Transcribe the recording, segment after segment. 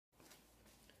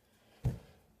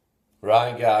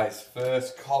Right guys,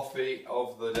 first coffee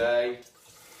of the day.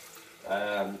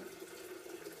 I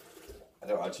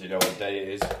don't actually know what day it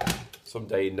is. Some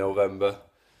day in November.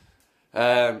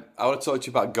 I want to talk to you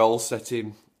about goal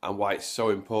setting and why it's so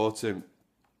important.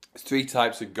 There's three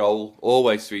types of goal,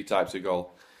 always three types of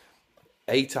goal.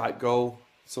 A-type goal,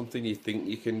 something you think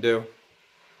you can do.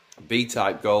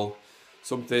 B-type goal,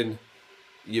 something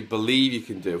you believe you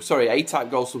can do. Sorry,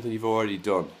 A-type goal, something you've already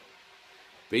done.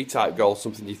 B-type goal,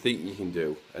 something you think you can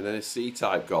do. And then a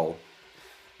C-type goal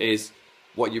is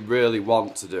what you really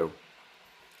want to do.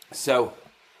 So,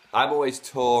 I'm always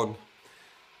torn.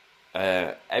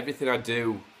 Everything I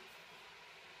do,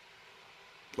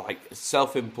 like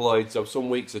self-employed, so some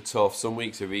weeks are tough, some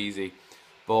weeks are easy,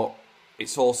 but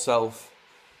it's all self.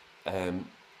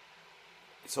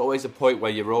 It's always a point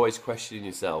where you're always questioning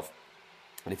yourself.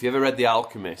 And if you ever read The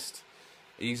Alchemist,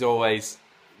 he's always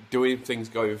doing things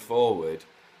going forward,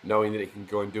 knowing that he can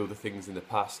go and do the things in the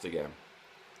past again.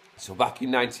 So back in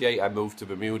 '98, I moved to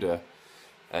Bermuda,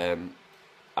 and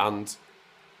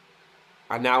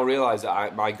I now realise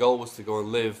that my goal was to go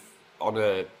and live on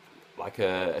a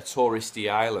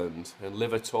touristy island and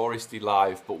live a touristy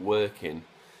life, but working.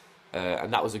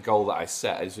 And that was a goal that I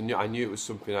set. I knew it was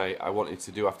something I wanted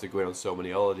to do after going on so many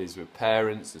holidays with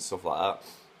parents and stuff like that.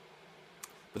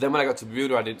 But then when I got to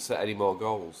Bermuda, I didn't set any more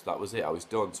goals. That was it. I was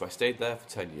done. So I stayed there for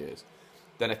 10 years.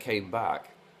 Then I came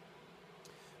back,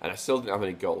 and I still didn't have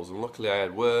any goals. And luckily, I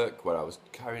had work where I was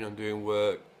carrying on doing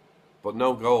work, but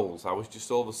no goals. I was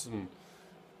just all of a sudden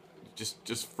just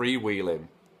freewheeling.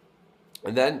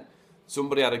 And then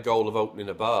somebody had a goal of opening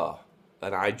a bar,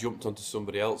 and I jumped onto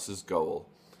somebody else's goal,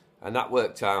 and that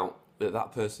worked out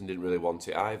that person didn't really want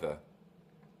it either.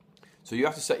 So you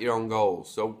have to set your own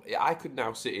goals. So I could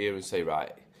now sit here and say,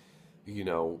 right,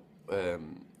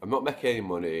 I'm not making any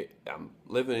money. I'm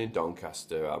living in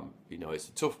Doncaster. It's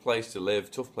a tough place to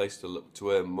live, tough place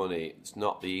to earn money. It's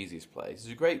not the easiest place.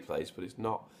 It's a great place, but it's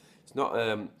not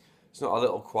a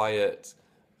little quiet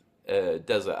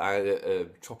desert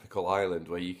tropical island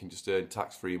where you can just earn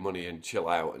tax-free money and chill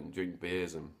out and drink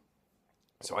beers. And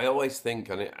so I always think,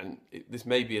 this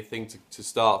may be a thing to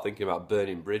start thinking about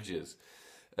burning bridges.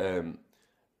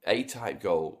 A-type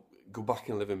goal, go back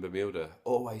and live in Bermuda,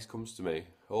 always comes to me.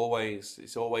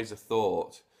 It's always a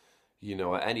thought.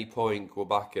 At any point, go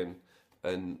back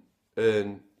and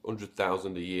earn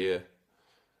 100,000 a year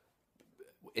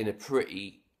in a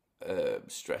pretty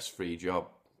stress-free job,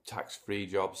 tax-free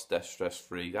job,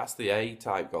 stress-free. That's the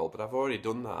A-type goal. But I've already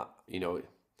done that.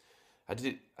 I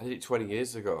did it 20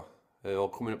 years ago, or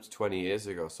coming up to 20 years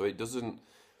ago. So it doesn't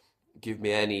give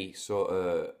me any sort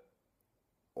of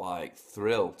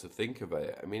thrill to think about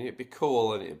it. I mean, it'd be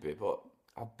cool, and it'd be, but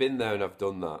I've been there and I've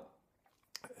done that.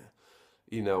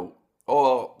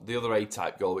 Or the other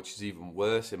A-type goal, which is even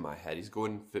worse in my head, is go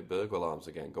and fit burglar alarms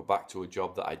again. Go back to a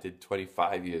job that I did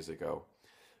 25 years ago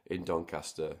in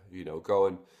Doncaster.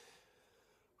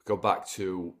 Go back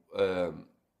to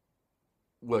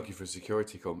working for a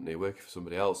security company, working for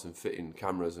somebody else, and fitting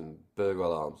cameras and burglar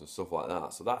alarms and stuff like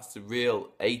that. So that's the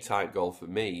real A-type goal for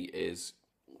me, is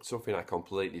something I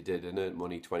completely did and earned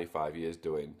money 25 years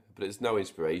doing, but there's no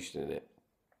inspiration in it.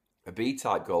 A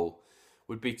B-type goal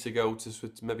would be to go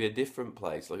to maybe a different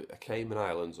place, like a Cayman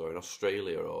Islands or in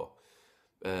Australia or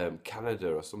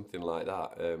Canada or something like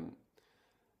that.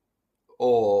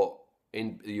 Or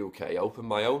in the UK, open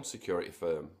my own security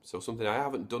firm. So something I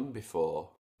haven't done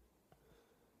before.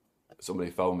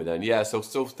 Somebody phoned me then. Yeah, so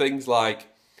things like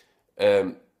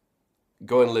going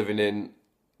living in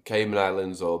Cayman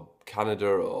Islands or Canada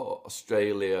or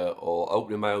Australia, or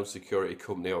opening my own security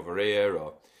company over here,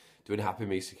 or doing Happy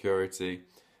Me Security.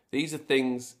 These are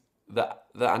things that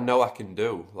I know I can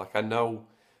do. Like I know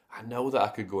that I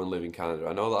could go and live in Canada.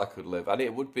 I know that I could live, and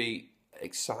it would be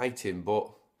exciting, but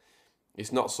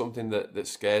it's not something that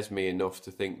scares me enough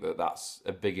to think that that's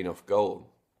a big enough goal.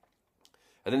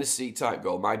 And then the C-type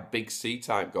goal, my big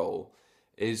C-type goal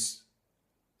is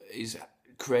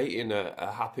creating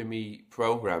a Happy Me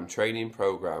program, training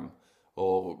program,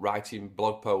 or writing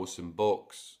blog posts and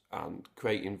books and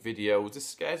creating videos. This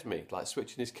scares me. Like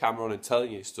switching this camera on and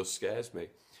telling you stuff scares me.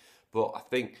 But I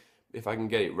think if I can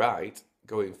get it right,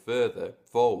 going further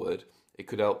forward, it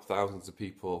could help thousands of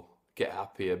people get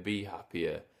happier, be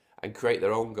happier, and create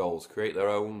their own goals, create their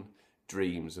own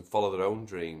dreams, and follow their own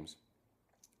dreams.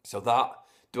 So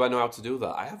do I know how to do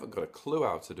that? I haven't got a clue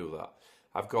how to do that.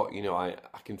 I've got,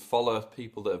 I can follow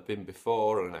people that have been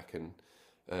before, and I can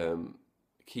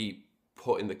keep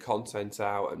putting the content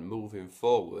out and moving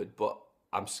forward. But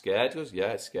I'm scared because,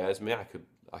 it scares me. I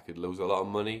could lose a lot of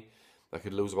money. I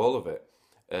could lose all of it.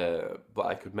 But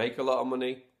I could make a lot of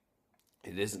money.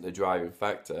 it isn't the driving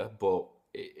factor, but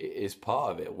it is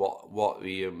part of it. What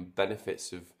the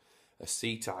benefits of a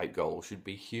C-type goal should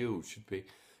be huge. Should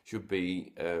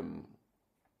be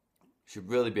should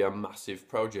really be a massive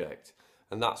project,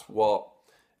 and that's what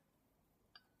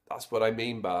I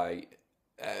mean by.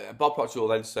 Bob Proctor will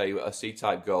then say a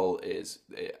C-type goal is.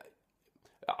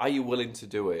 Are you willing to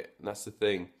do it? And that's the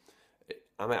thing.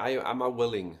 Am I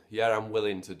willing? Yeah, I'm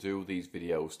willing to do these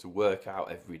videos, to work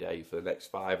out every day for the next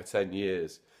 5 or 10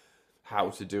 years how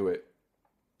to do it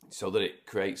so that it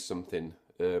creates something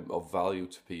of value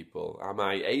to people. Am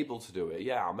I able to do it?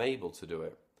 Yeah, I'm able to do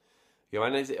it. You know,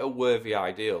 and is it a worthy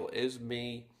ideal? Is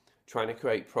me trying to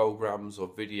create programs or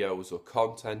videos or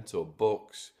content or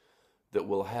books that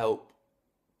will help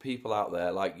people out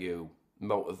there like you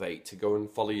motivate to go and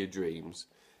follow your dreams,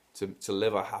 to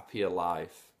live a happier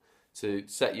life, to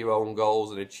set your own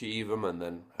goals and achieve them, and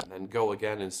then go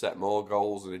again and set more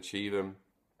goals and achieve them?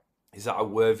 Is that a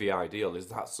worthy ideal? Is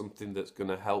that something that's going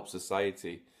to help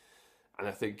society? And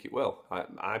I think it will.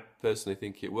 I personally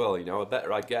think it will. You know, the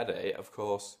better I get at it, of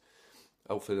course,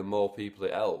 hopefully the more people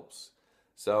it helps.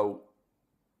 So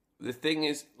the thing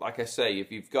is, like I say,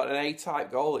 if you've got an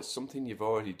A-type goal, it's something you've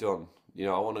already done. You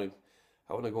know, I want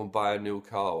to go and buy a new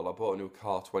car. Well, I bought a new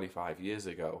car 25 years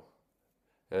ago.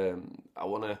 I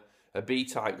want a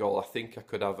B-type goal. I think I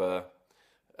could have a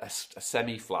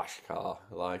semi-flash car.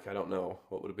 Like, I don't know,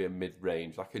 what would it be, a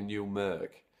mid-range, like a new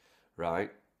Merc,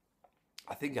 right?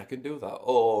 I think I can do that.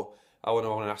 Or I want to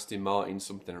own an Aston Martin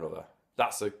something or other.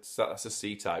 That's a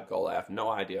C-type goal. I have no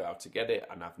idea how to get it,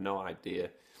 and I have no idea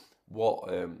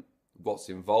what's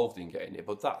involved in getting it.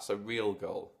 But that's a real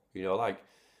goal. You know, like,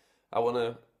 I want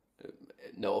to,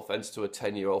 no offence to a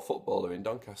 10-year-old footballer in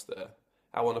Doncaster,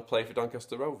 I want to play for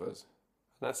Doncaster Rovers.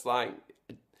 And that's like,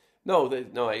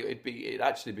 it'd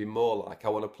actually be more like I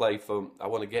want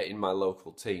to get in my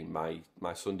local team,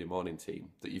 my Sunday morning team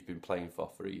that you've been playing for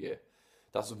a year.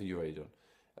 That's something you've already done.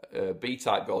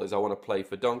 B-type goal is I want to play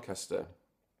for Doncaster,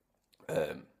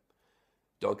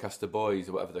 Doncaster Boys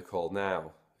or whatever they're called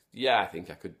now. Yeah, I think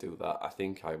I could do that. I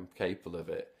think I'm capable of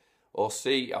it. Or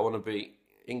C, I want to be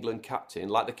England captain,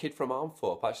 like the kid from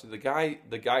Armthorpe. Actually, the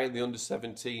guy in the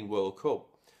under-17 World Cup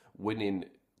winning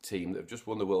team that have just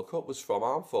won the World Cup was from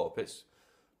Armthorpe. It's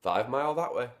 5 miles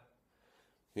that way,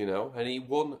 you know, and he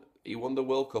won the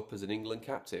World Cup as an England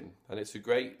captain, and it's a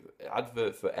great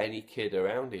advert for any kid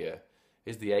around here.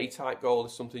 Is the A-type goal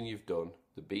is something you've done,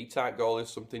 the B-type goal is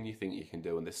something you think you can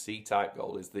do, and the C-type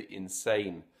goal is the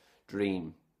insane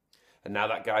dream. And now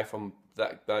that guy from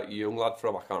that young lad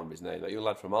from, I can't remember his name, that young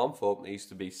lad from Armthorpe needs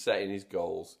to be setting his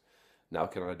goals. Now,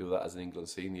 can I do that as an England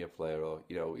senior player? Or,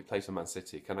 you know, he plays for Man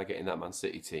City. Can I get in that Man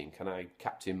City team? Can I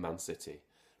captain Man City?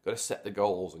 Got to set the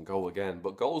goals and go again.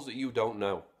 But goals that you don't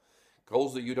know,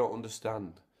 goals that you don't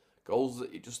understand, goals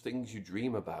that are just things you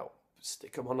dream about.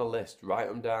 Stick them on a list, write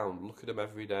them down, look at them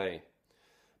every day.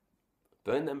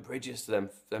 Burn them bridges to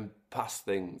them past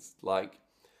things. Like,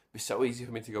 it'd be so easy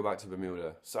for me to go back to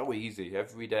Bermuda. So easy.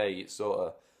 Every day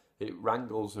it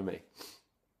wrangles with me.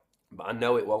 But I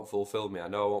know it won't fulfill me. I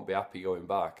know I won't be happy going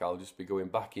back. I'll just be going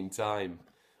back in time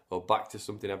or back to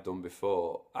something I've done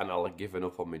before, and I'll have given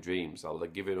up on my dreams. I'll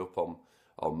have given up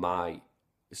on my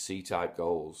C-type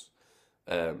goals,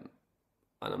 and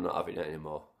I'm not having it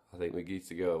anymore. I think we need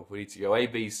to go. We need to go A,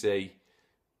 B, C,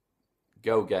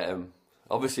 go get them.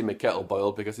 Obviously my kettle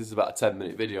boiled because this is about a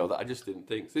 10-minute video that I just didn't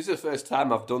think. This is the first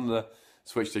time I've done the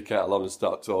switch the kettle on and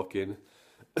start talking.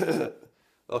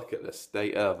 Look at the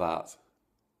state of that.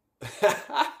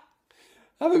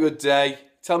 Have a good day.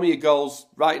 Tell me your goals.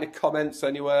 Write in the comments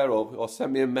anywhere, or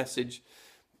send me a message.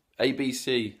 A, B,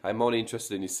 C. I'm only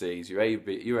interested in your C's. Your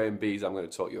A and B's I'm going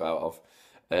to talk you out of.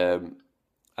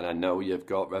 And I know you've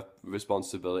got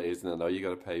responsibilities, and I know you've got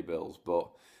to pay bills, but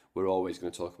we're always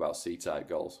going to talk about C-type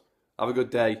goals. Have a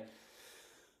good day.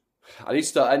 I need to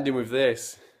start ending with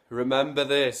this. Remember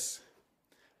this.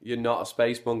 You're not a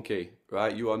space monkey,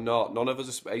 right? You are not. None of us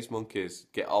are space monkeys.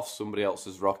 Get off somebody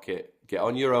else's rocket. Get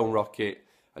on your own rocket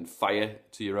and fire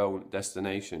to your own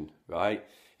destination, right?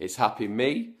 It's happy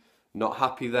me, not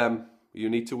happy them. You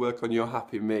need to work on your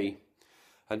happy me.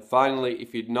 And finally,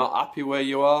 if you're not happy where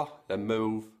you are, then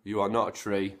move. You are not a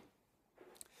tree.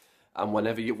 And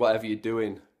whatever you're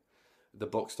doing, the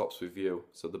buck stops with you.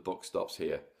 So the buck stops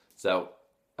here. So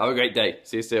have a great day.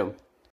 See you soon.